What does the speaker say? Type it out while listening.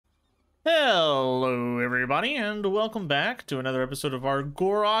Hello everybody and welcome back to another episode of our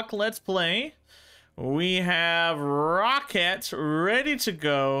Gor-Rok Let's Play. We have Rocket ready to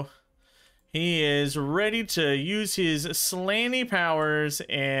go. He is ready to use his slanty powers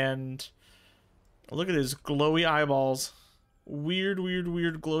and look at his glowy eyeballs. Weird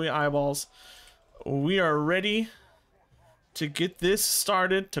glowy eyeballs. We are ready to get this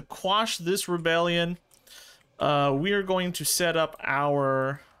started, to quash this rebellion. We are going to set up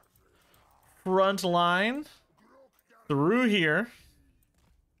our front line through here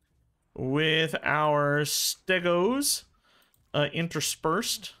with our stegos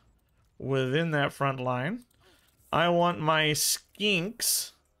interspersed within that front line. I want my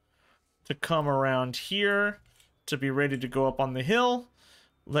skinks to come around here to be ready to go up on the hill.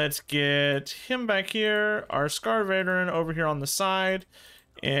 Let's get him back here, our Scar Veteran over here on the side,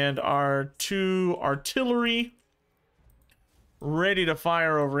 and our two artillery ready to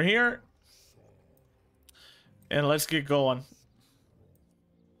fire over here. And let's get going.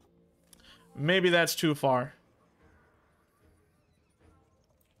 Maybe that's too far.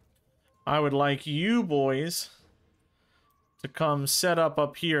 I would like you boys to come set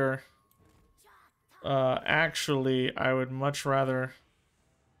up here. Actually, I would much rather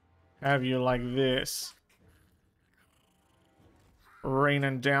have you like this.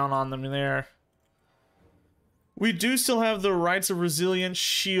 Raining down on them there. We do still have the Rites of Resilience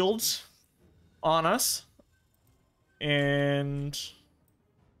shields on us. And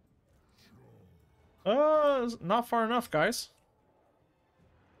not far enough, guys.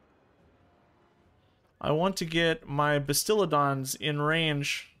 I want to get my Bastiladons in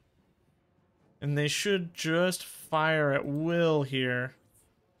range, and they should just fire at will here.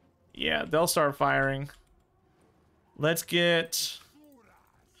 Yeah, they'll start firing. Let's get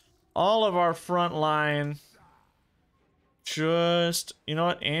all of our front line just, you know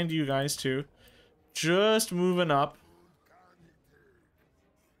what, and you guys too, just moving up.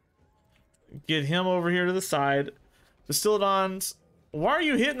 Get him over here to the side. Bastiladons, why are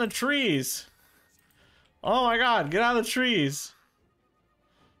you hitting the trees? Oh my god, get out of the trees.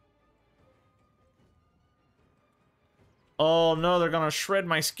 Oh no, they're gonna shred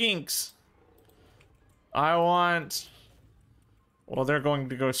my skinks. I want... Well, they're going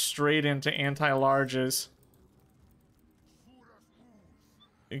to go straight into anti-larges.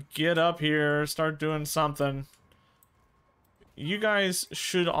 Get up here, start doing something. You guys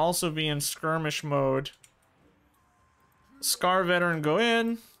should also be in skirmish mode. Scar Veteran, go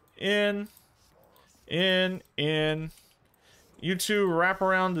in. You two wrap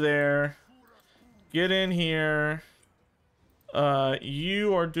around there. Get in here.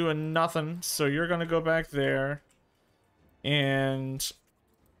 You are doing nothing, so you're gonna go back there. And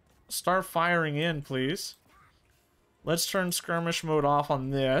start firing in, please. Let's turn skirmish mode off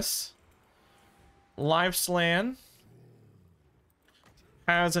on this. Life Slan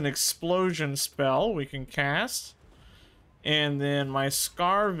has an explosion spell we can cast, and then my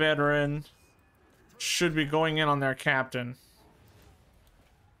Scar Veteran should be going in on their captain.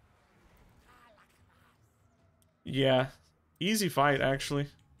 Yeah, easy fight actually.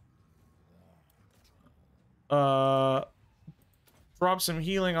 Drop some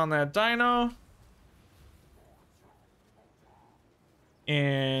healing on that dino,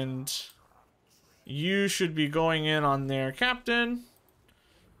 and you should be going in on their captain.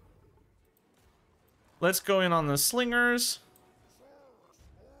 Let's go in on the slingers.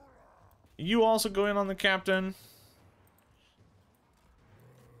 You also go in on the captain.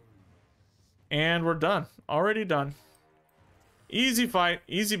 And we're done. Already done. Easy fight.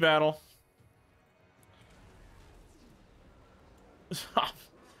 Easy battle.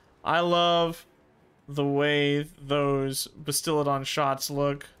 I love the way those Bastiladon shots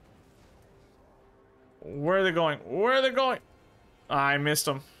look. Where are they going? Where are they going? I missed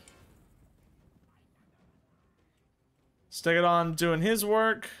them. Stegodon doing his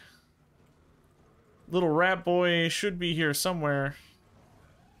work. Little rat boy should be here somewhere.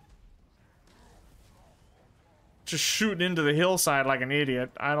 Just shooting into the hillside like an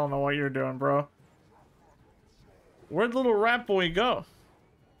idiot. I don't know what you're doing, bro. Where'd little rat boy go?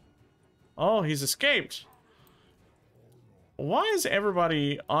 Oh, he's escaped. Why is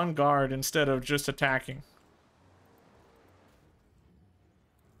everybody on guard instead of just attacking?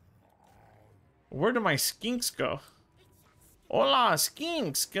 Where do my skinks go? Hola,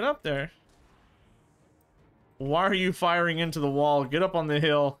 skinks! Get up there. Why are you firing into the wall? Get up on the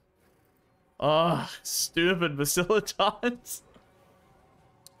hill. Ugh, stupid Bastiladons.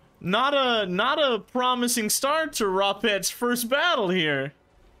 Not a promising start to Ropet's first battle here.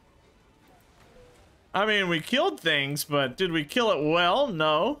 I mean, we killed things, but did we kill it well?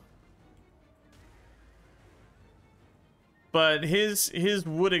 No. But his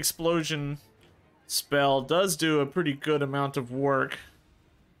wood explosion spell does do a pretty good amount of work.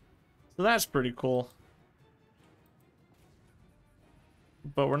 So that's pretty cool.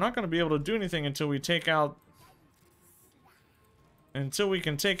 But we're not going to be able to do anything until we take out... Until we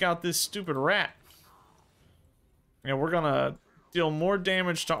can take out this stupid rat. And we're going to deal more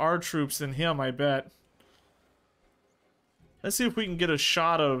damage to our troops than him, I bet. Let's see if we can get a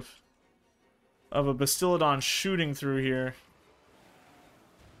shot of a Bastillodon shooting through here.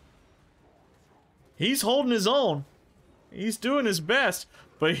 He's holding his own. He's doing his best.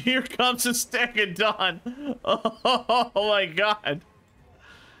 But here comes a Stegodon. Oh my god.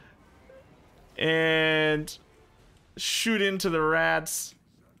 And shoot into the rats.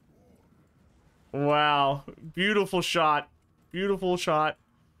 Wow. Beautiful shot. Beautiful shot.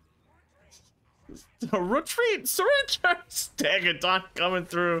 Retreat! Surrender! Stegodon coming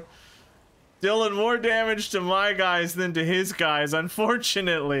through. Dealing more damage to my guys than to his guys,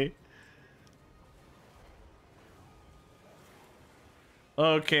 unfortunately.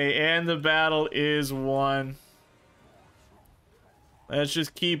 Okay, and the battle is won. Let's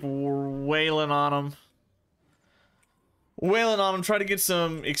just keep wailing on him. Wailing on him, try to get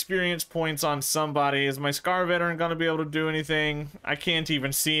some experience points on somebody. Is my Scar Veteran gonna be able to do anything? I can't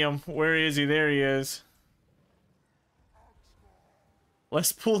even see him. Where is he? There he is.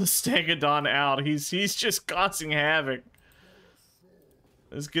 Let's pull the Stegodon out. He's just causing havoc.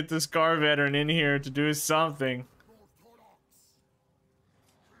 Let's get the Scar Veteran in here to do something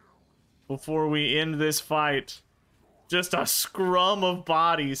before we end this fight. Just a scrum of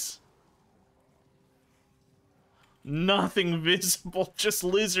bodies. Nothing visible, just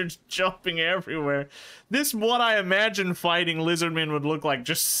lizards jumping everywhere. This is what I imagine fighting lizardmen would look like.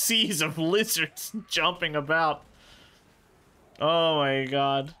 Just seas of lizards jumping about. Oh my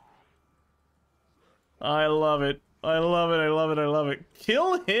god. I love it. I love it, I love it, I love it.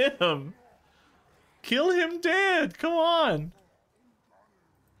 Kill him! Kill him dead! Come on!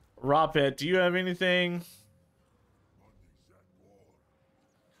 Ropet, do you have anything?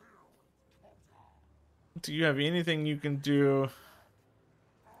 Do you have anything you can do?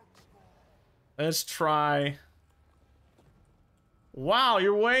 Let's try. Wow,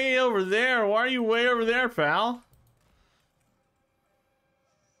 you're way over there. Why are you way over there, pal?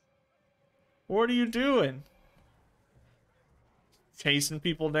 What are you doing? Chasing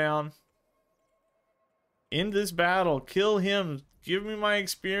people down. End this battle. Kill him. Give me my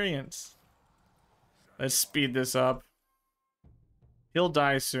experience. Let's speed this up. He'll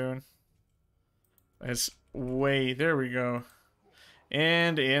die soon. Let's wait. There we go.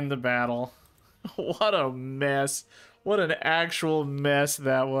 And end the battle. What a mess. What an actual mess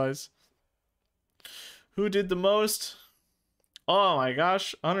that was. Who did the most? Oh my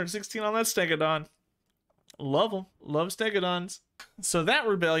gosh. 116 on that Stegodon. Love them. Love Stegodons. So that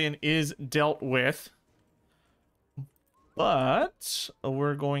rebellion is dealt with. But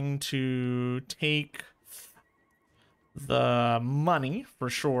we're going to take the money for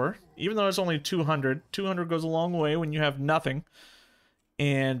sure. Even though it's only 200. 200 goes a long way when you have nothing.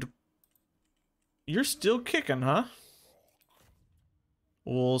 And you're still kicking, huh?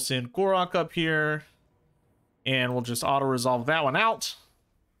 We'll send Gor-Rok up here. And we'll just auto-resolve that one out.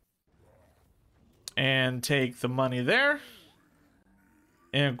 And take the money there.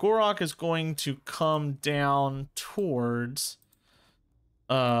 And Gor-Rok is going to come down towards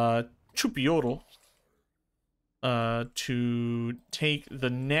Chupiodal to take the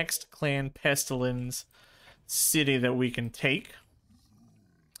next Clan Pestilence city that we can take.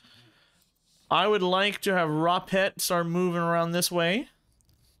 I would like to have Ropet start moving around this way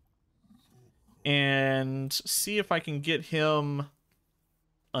and see if I can get him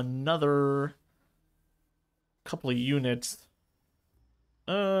another couple of units.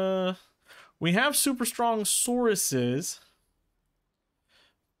 We have super strong Sauruses,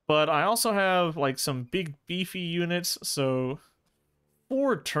 but I also have like some big beefy units, so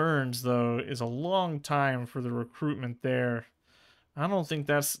 4 turns though is a long time for the recruitment there. I don't think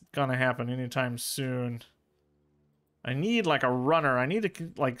that's gonna happen anytime soon. I need like a runner. I need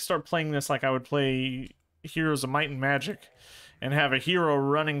to like start playing this like I would play Heroes of Might and Magic and have a hero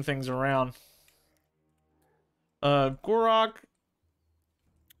running things around. Gor-Rok.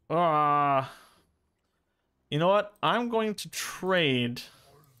 You know what? I'm going to trade.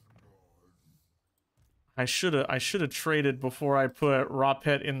 I should have traded before I put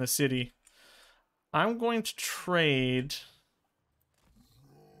Ropet in the city. I'm going to trade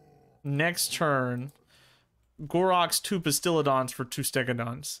next turn Gor-Rok's 2 Bastillodons for 2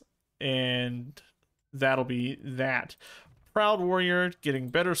 Stegodons. And that'll be that. Proud Warrior getting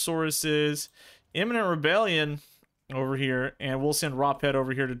better Sauruses. Imminent Rebellion. over here, and we'll send Ropet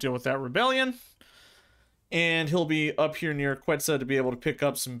over here to deal with that rebellion. And he'll be up here near Quetzal to be able to pick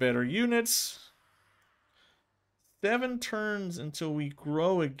up some better units. 7 turns until we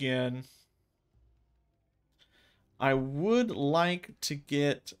grow again. I would like to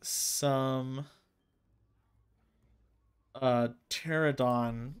get some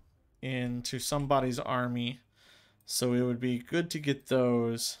Pterodon into somebody's army, so it would be good to get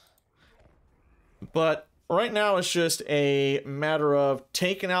those. But right now it's just a matter of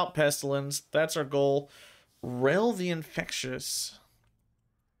taking out Pestilence. That's our goal. Rel the Infectious.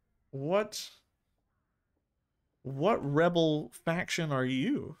 What rebel faction are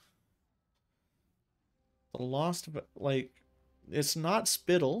you? The Lost, like, it's not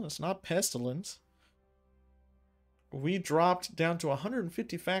Spittle, it's not Pestilence. We dropped down to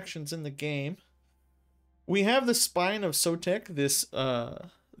 150 factions in the game. We have the Spine of Sotek,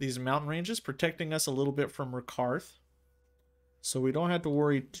 these mountain ranges, protecting us a little bit from Rakarth. So we don't have to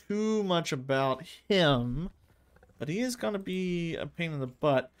worry too much about him. But he is going to be a pain in the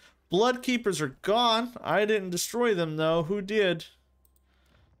butt. Bloodkeepers are gone. I didn't destroy them, though. Who did?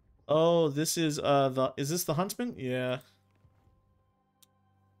 Oh, this is, is this the Huntsman? Yeah.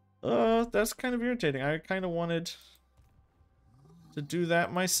 That's kind of irritating. I kind of wanted to do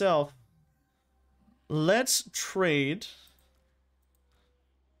that myself. Let's trade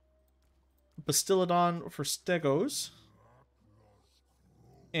Bastiladon for Stegos.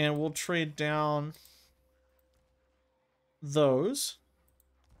 And we'll trade down those.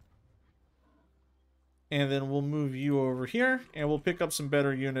 And then we'll move you over here, and we'll pick up some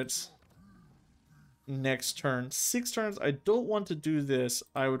better units next turn. 6 turns. I don't want to do this.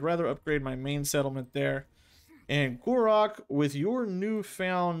 I would rather upgrade my main settlement there. And Gor-Rok, with your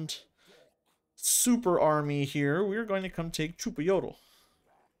newfound super army here, we're going to come take Chupayodal.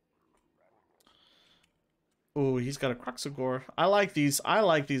 Oh, he's got a Kroxagor. I like these. I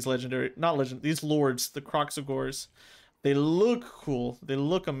like these legendary, not legend, these lords, the Kroxagors. They look cool. They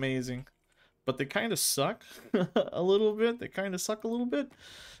look amazing. But they kind of suck a little bit. They kind of suck a little bit.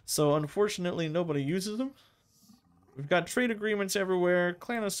 So unfortunately, nobody uses them. We've got trade agreements everywhere.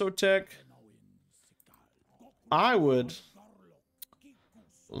 Clan of Sotek. I would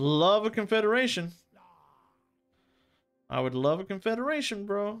love a confederation. I would love a confederation,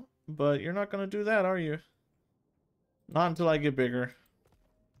 bro. But you're not going to do that, are you? Not until I get bigger.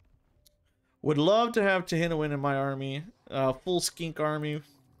 Would love to have Tehinoan in my army. Full skink army.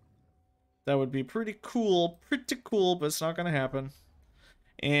 That would be pretty cool, but it's not going to happen.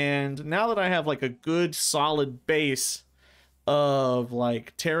 And now that I have like a good solid base of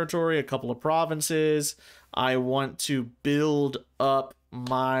like territory, a couple of provinces, I want to build up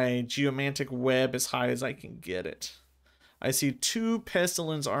my geomantic web as high as I can get it. I see 2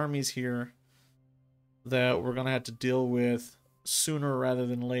 Pestilence armies here that we're going to have to deal with sooner rather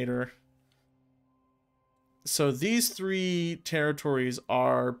than later. So these 3 territories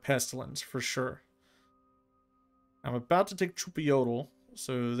are Pestilence for sure. I'm about to take Chupayodal,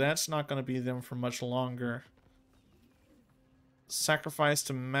 so that's not going to be them for much longer. Sacrifice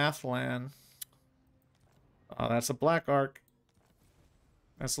to Mathlan. Oh, that's a Black Arc.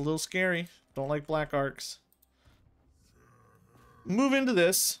 That's a little scary. Don't like Black Arcs. Move into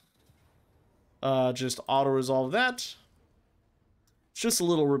this. Just auto-resolve that. It's just a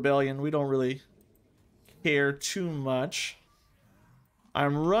little rebellion. We don't really care too much.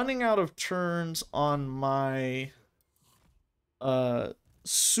 I'm running out of turns on my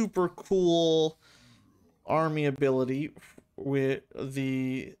super cool army ability with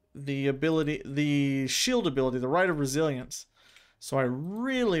the shield ability, the Rite of Resilience. So I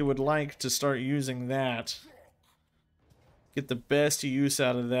really would like to start using that. Get the best use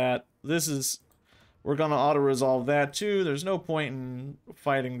out of that. We're gonna auto-resolve that too. There's no point in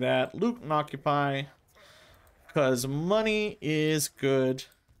fighting that. Loot and occupy. Because money is good.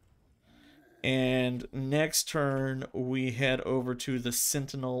 And next turn, we head over to the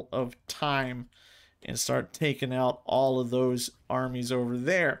Sentinel of Time and start taking out all of those armies over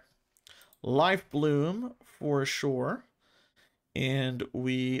there. Life Bloom, for sure. And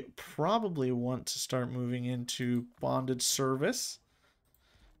we probably want to start moving into Bonded Service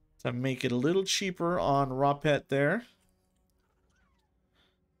to make it a little cheaper on Ropet there.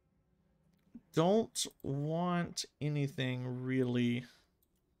 Don't want anything really.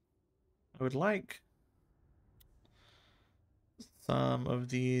 I would like some of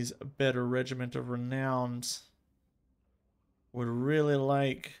these better Regiment of Renowns. Would really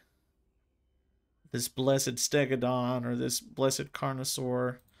like this Blessed Stegodon or this Blessed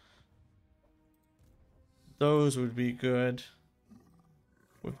Carnosaur. Those would be good.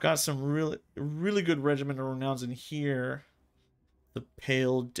 We've got some really good regimental renowns in here. The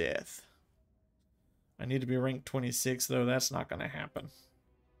Pale Death. I need to be ranked 26, though. That's not going to happen.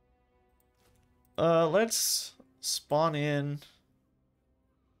 Let's spawn in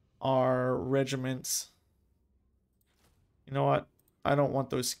our regiments. You know what? I don't want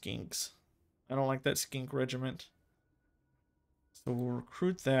those skinks. I don't like that skink regiment. So we'll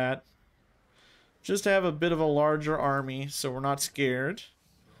recruit that. Just to have a bit of a larger army, so we're not scared.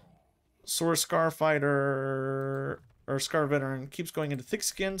 Sword Scar Fighter, or Scar Veteran, keeps going into thick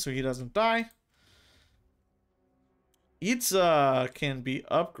skin so he doesn't die. Itza can be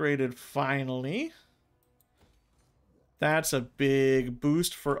upgraded finally. That's a big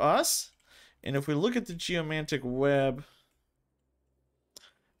boost for us. And if we look at the Geomantic Web,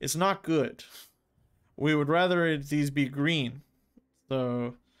 it's not good. We would rather these be green.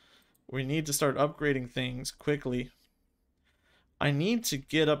 So we need to start upgrading things quickly. I need to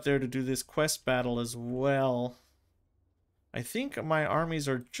get up there to do this quest battle as well. I think my armies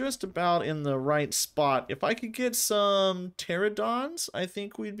are just about in the right spot. If I could get some pterodons, I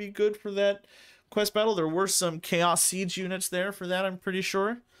think we'd be good for that quest battle. There were some Chaos Siege units there for that, I'm pretty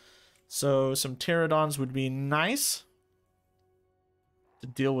sure. So some pterodons would be nice to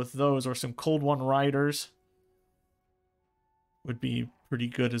deal with those, or some Cold One Riders would be pretty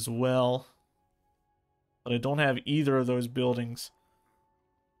good as well. But I don't have either of those buildings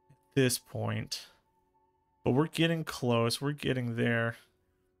at this point. But we're getting close. We're getting there.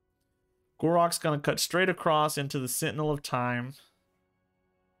 Gor-Rok's going to cut straight across into the Sentinel of Time.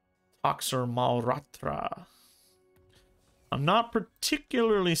 Toxer Malratra. I'm not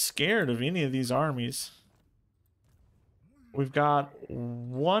particularly scared of any of these armies. We've got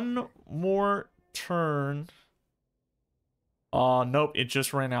one more turn. Oh, nope. It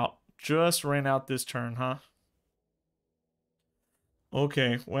just ran out. Just ran out this turn, huh?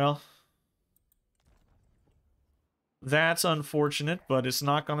 Okay, well. That's unfortunate, but it's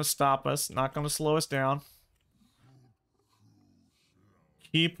not going to stop us. Not going to slow us down.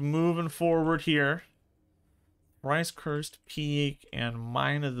 Keep moving forward here. Thrice Cursed Peak and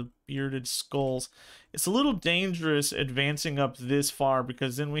Mine of the Bearded Skulls. It's a little dangerous advancing up this far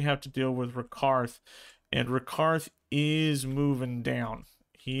because then we have to deal with Rakarth. And Rakarth is moving down.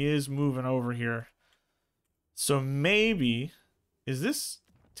 He is moving over here. So maybe... Is this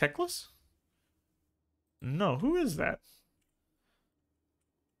Teclis? No, who is that?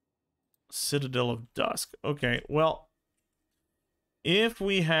 Citadel of Dusk. Okay, well, if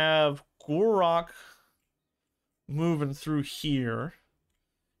we have Gor-Rok moving through here,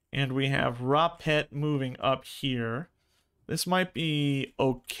 and we have Rapet moving up here, this might be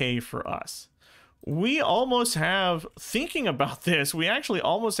okay for us. We almost have, thinking about this, we actually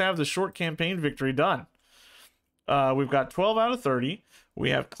almost have the short campaign victory done. We've got 12 out of 30. We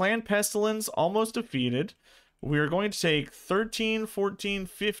have Clan Pestilence almost defeated. We are going to take 13, 14,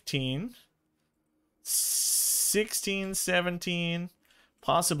 15, 16, 17,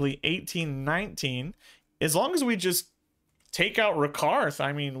 possibly 18, 19. As long as we just take out Rakarth,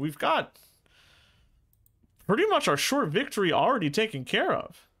 I mean, we've got pretty much our short victory already taken care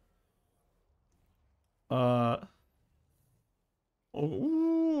of.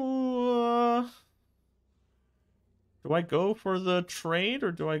 Do I go for the trade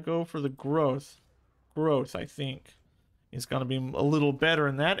or do I go for the growth? Growth, I think, is going to be a little better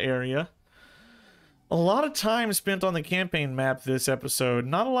in that area. A lot of time spent on the campaign map this episode.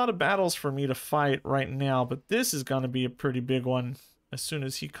 Not a lot of battles for me to fight right now, but this is going to be a pretty big one as soon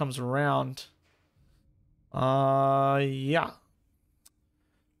as he comes around. Yeah.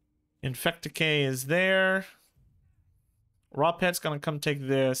 Infecticay is there. Rapet's going to come take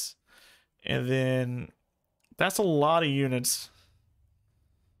this. And then that's a lot of units.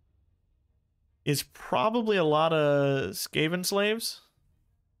 It's probably a lot of Skaven slaves.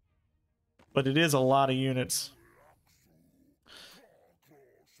 But it is a lot of units.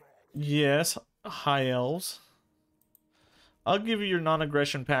 Yes, high elves. I'll give you your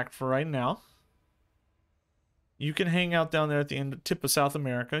non-aggression pact for right now. You can hang out down there at the end, tip of South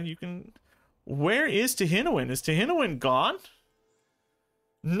America. You can... Where is Tehinoan? Is Tehinoan gone?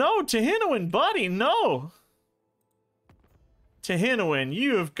 No, Tehinoan, buddy, no! Tehinoan,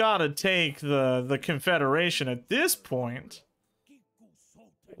 you've got to take the Confederation at this point.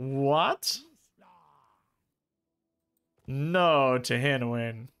 What? No,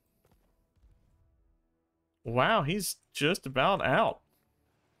 Tehinoan. Wow, he's just about out.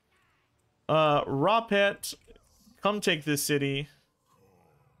 Rapet, come take this city.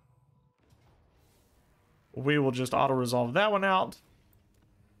 We will just auto-resolve that one out.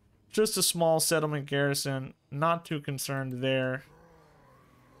 Just a small settlement garrison. Not too concerned there.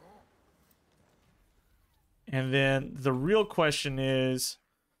 And then the real question is,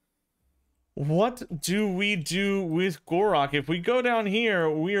 what do we do with Gor-Rok? If we go down here,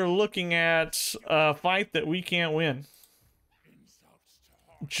 we are looking at a fight that we can't win.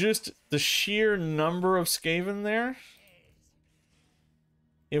 Just the sheer number of Skaven there.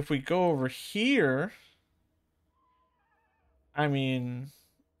 If we go over here, I mean,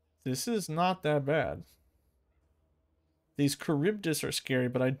 this is not that bad. These Charybdis are scary,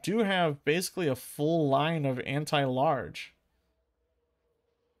 but I do have basically a full line of anti-large.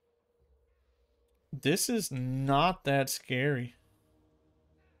 This is not that scary.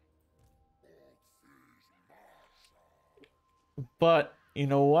 But, you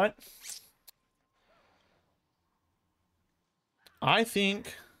know what? I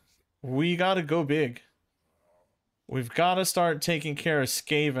think we gotta go big. We've gotta start taking care of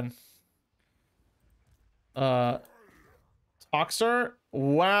Skaven. Toxer?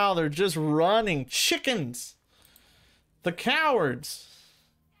 Wow, they're just running. Chickens! The cowards!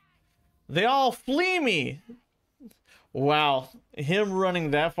 They all flee me! Wow, him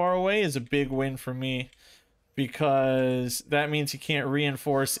running that far away is a big win for me, because that means he can't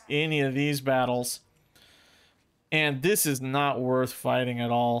reinforce any of these battles. And this is not worth fighting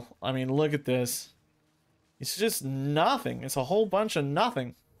at all. I mean, look at this. It's just nothing. It's a whole bunch of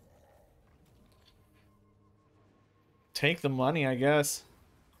nothing. Take the money, I guess.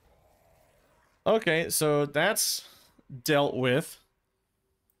 Okay, so that's dealt with.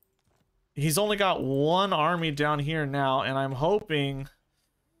 He's only got one army down here now, and I'm hoping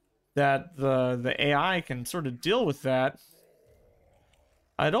that the AI can sort of deal with that.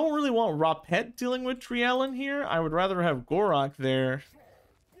 I don't really want Rapet dealing with Triellen here. I would rather have Gor-Rok there.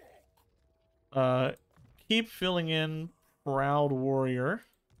 Keep filling in Proud Warrior.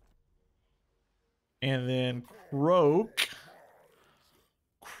 And then Croak.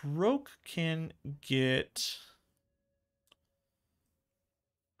 Croak can get...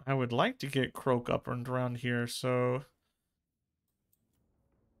 I would like to get Croak up and around here, so...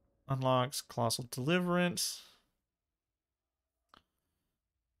 Unlocks Colossal Deliverance.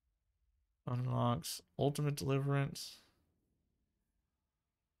 Unlocks Ultimate Deliverance.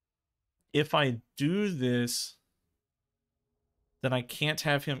 If I do this, then I can't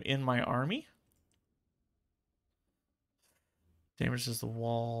have him in my army. Damages the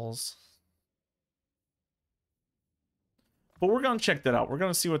walls. But we're going to check that out. We're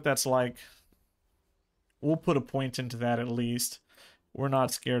going to see what that's like. We'll put a point into that at least. We're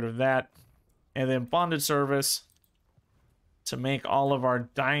not scared of that. And then bonded service to make all of our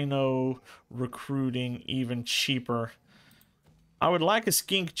dino recruiting even cheaper. I would like a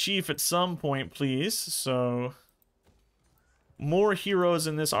skink chief at some point, please. So more heroes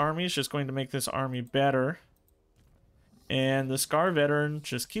in this army is just going to make this army better. And the Scar veteran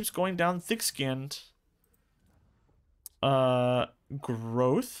just keeps going down thick-skinned.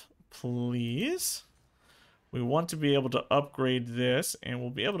 Growth, please. We want to be able to upgrade this, and we'll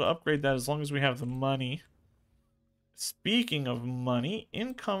be able to upgrade that as long as we have the money. Speaking of money,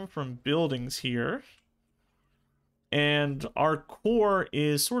 income from buildings here. And our core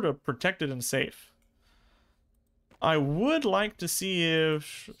is sort of protected and safe. I would like to see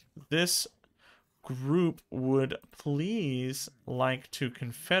if this group would please like to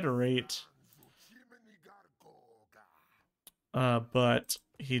confederate. But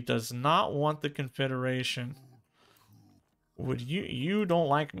he does not want the confederation. Would you don't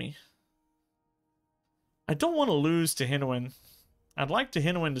like me. I don't want to lose to Hinwin. I'd like to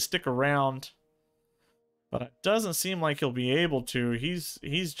Hinwin to stick around, but it doesn't seem like he'll be able to.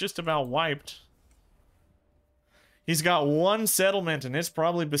 He's just about wiped. He's got one settlement, and it's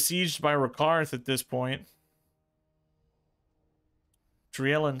probably besieged by Rakarth at this point.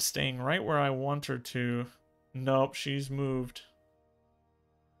 Triellen's staying right where I want her to. Nope, she's moved.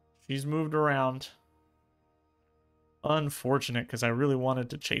 She's moved around. Unfortunate, because I really wanted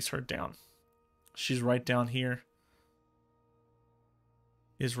to chase her down. She's right down here.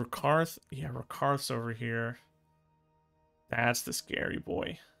 Is Rakarth? Yeah, Rakarth's over here. That's the scary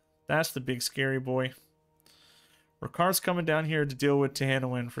boy. That's the big scary boy. Rakarth's coming down here to deal with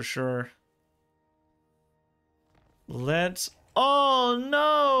Tehannawin for sure. Let's... Oh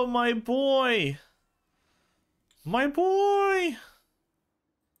no, my boy! My boy!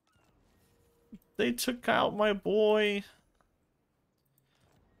 They took out my boy.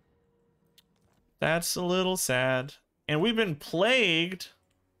 That's a little sad. And we've been plagued.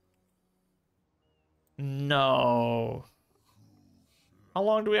 No. How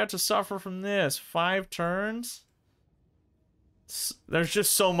long do we have to suffer from this? 5 turns? There's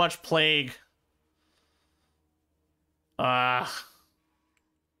just so much plague.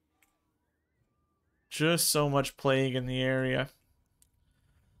 just so much plague in the area.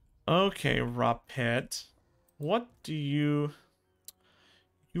 Okay, Rapet. What do you...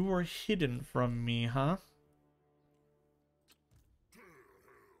 You were hidden from me, huh?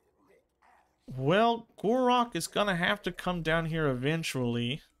 Well, Gor-Rok is gonna have to come down here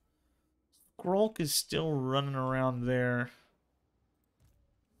eventually. Gor-Rok is still running around there.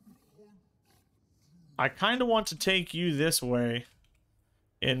 I kind of want to take you this way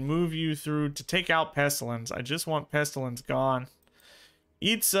and move you through to take out Pestilence. I just want Pestilence gone.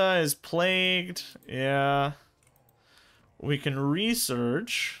 Itza is plagued. Yeah. We can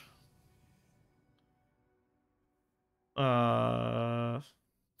research.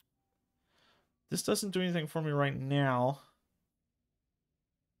 This doesn't do anything for me right now.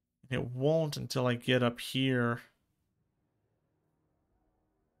 It won't until I get up here.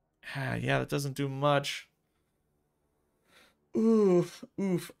 Yeah, that doesn't do much. Oof,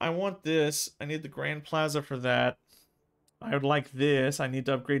 oof. I want this. I need the Grand Plaza for that. I would like this. I need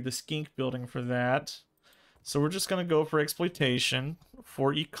to upgrade the Skink building for that. So we're just going to go for exploitation,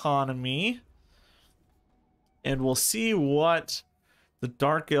 for economy. And we'll see what the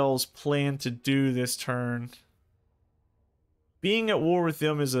Dark Elves plan to do this turn. Being at war with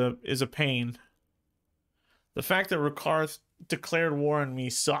them is a pain. The fact that Rakarth declared war on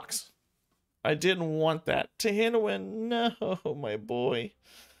me sucks. I didn't want that. Tehinowen, no, my boy.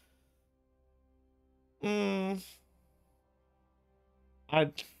 I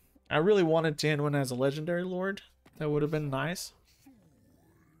really wanted Tehinowen as a legendary lord. That would have been nice.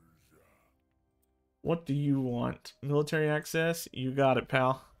 What do you want? Military access? You got it,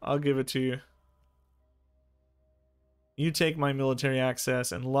 pal. I'll give it to you. You take my military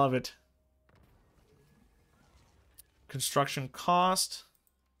access and love it. Construction cost.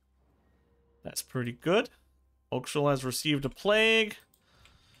 That's pretty good. Oakshall has received a plague.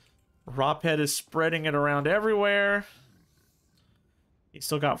 Rophead is spreading it around everywhere. He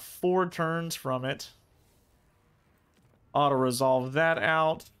still got 4 turns from it. Auto-resolve that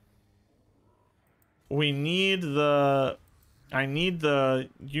out. We need the... I need the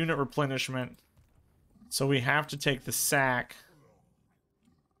unit replenishment. So we have to take the sack.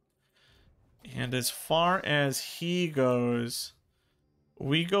 And as far as he goes,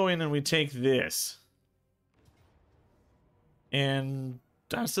 we go in and we take this. And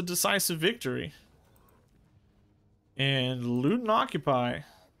that's a decisive victory. And loot and occupy.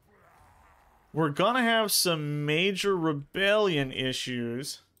 We're gonna have some major rebellion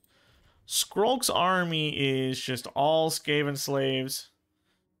issues. Skrulk's army is just all Skaven slaves.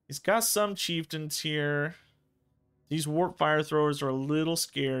 He's got some chieftains here. These warp fire throwers are a little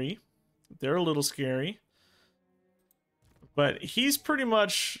scary. They're a little scary. But he's pretty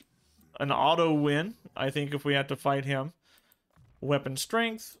much an auto win, I think, if we had to fight him. Weapon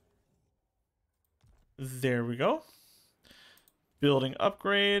strength. There we go. Building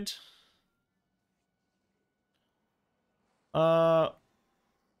upgrade.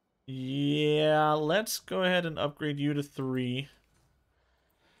 Yeah, let's go ahead and upgrade you to 3.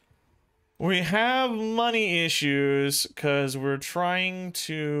 We have money issues because we're trying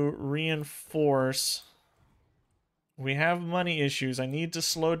to reinforce. We have money issues. I need to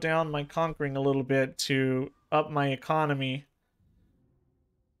slow down my conquering a little bit to up my economy.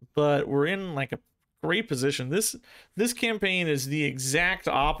 But we're in like a great position. This campaign is the exact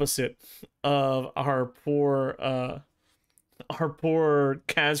opposite of our poor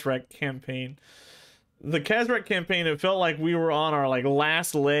Khazrak campaign. The Khazrak campaign, it felt like we were on our like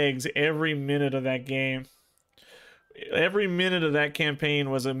last legs every minute of that game. Every minute of that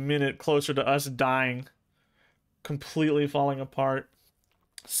campaign was a minute closer to us dying, completely falling apart.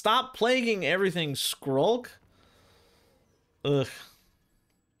 Stop plaguing everything, Skrulk. Ugh.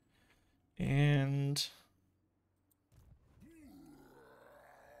 And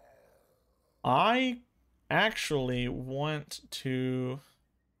I actually want to...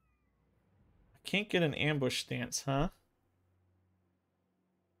 I can't get an ambush stance, huh?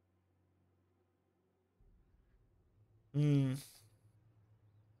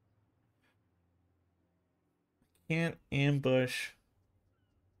 Can't ambush.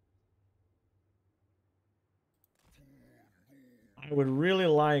 I would really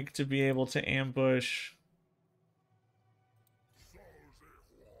like to be able to ambush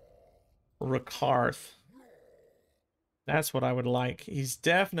Rakarth. That's what I would like. He's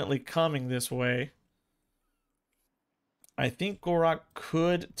definitely coming this way. I think Gor-Rok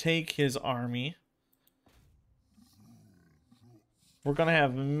could take his army. We're going to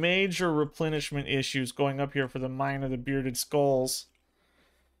have major replenishment issues going up here for the Mine of the Bearded Skulls.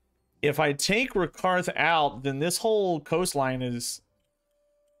 If I take Rakarth out, then this whole coastline is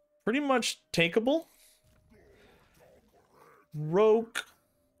pretty much takeable. Roke.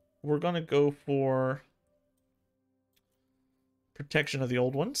 We're going to go for protection of the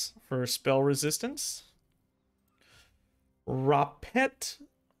old ones for spell resistance. Rapet,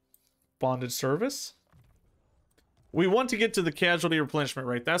 bonded service. We want to get to the casualty replenishment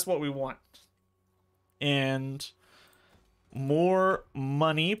rate. That's what we want. And more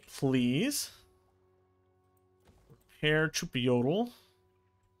money, please. Repair Chupiodal.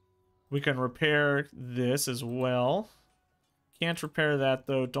 We can repair this as well. Can't repair that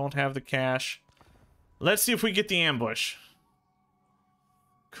though. Don't have the cash. Let's see if we get the ambush.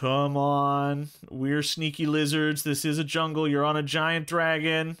 Come on. We're sneaky lizards. This is a jungle. You're on a giant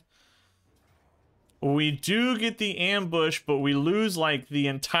dragon. We do get the ambush, but we lose like the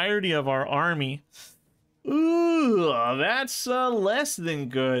entirety of our army. Ooh, that's less than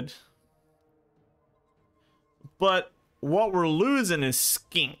good. But what we're losing is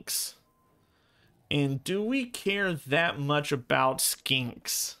skinks. And do we care that much about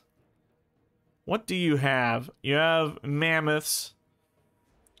skinks? What do you have? You have mammoths.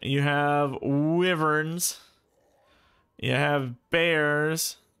 You have wyverns. You have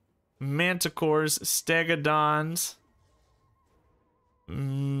bears. Manticores. Stegodons.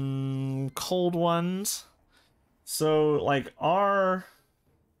 Cold ones. So, like, our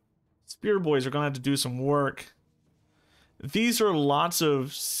spear boys are going to have to do some work. These are lots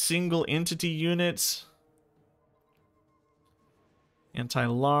of single entity units.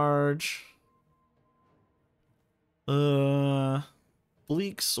 Anti-large.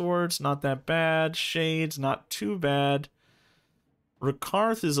 Bleak swords, not that bad. Shades, not too bad.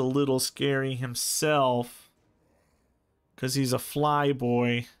 Rakarth is a little scary himself, because he's a fly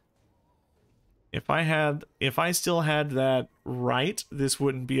boy. If I still had that right, this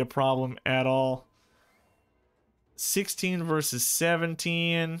wouldn't be a problem at all. 16 versus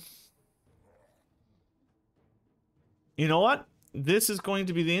 17. You know what? This is going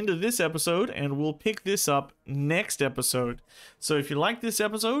to be the end of this episode, and we'll pick this up next episode. So if you like this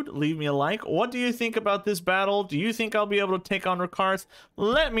episode, leave me a like. What do you think about this battle? Do you think I'll be able to take on Rakarth?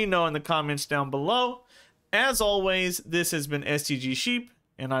 Let me know in the comments down below. As always, this has been STG Sheep,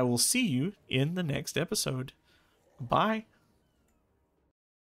 and I will see you in the next episode. Bye.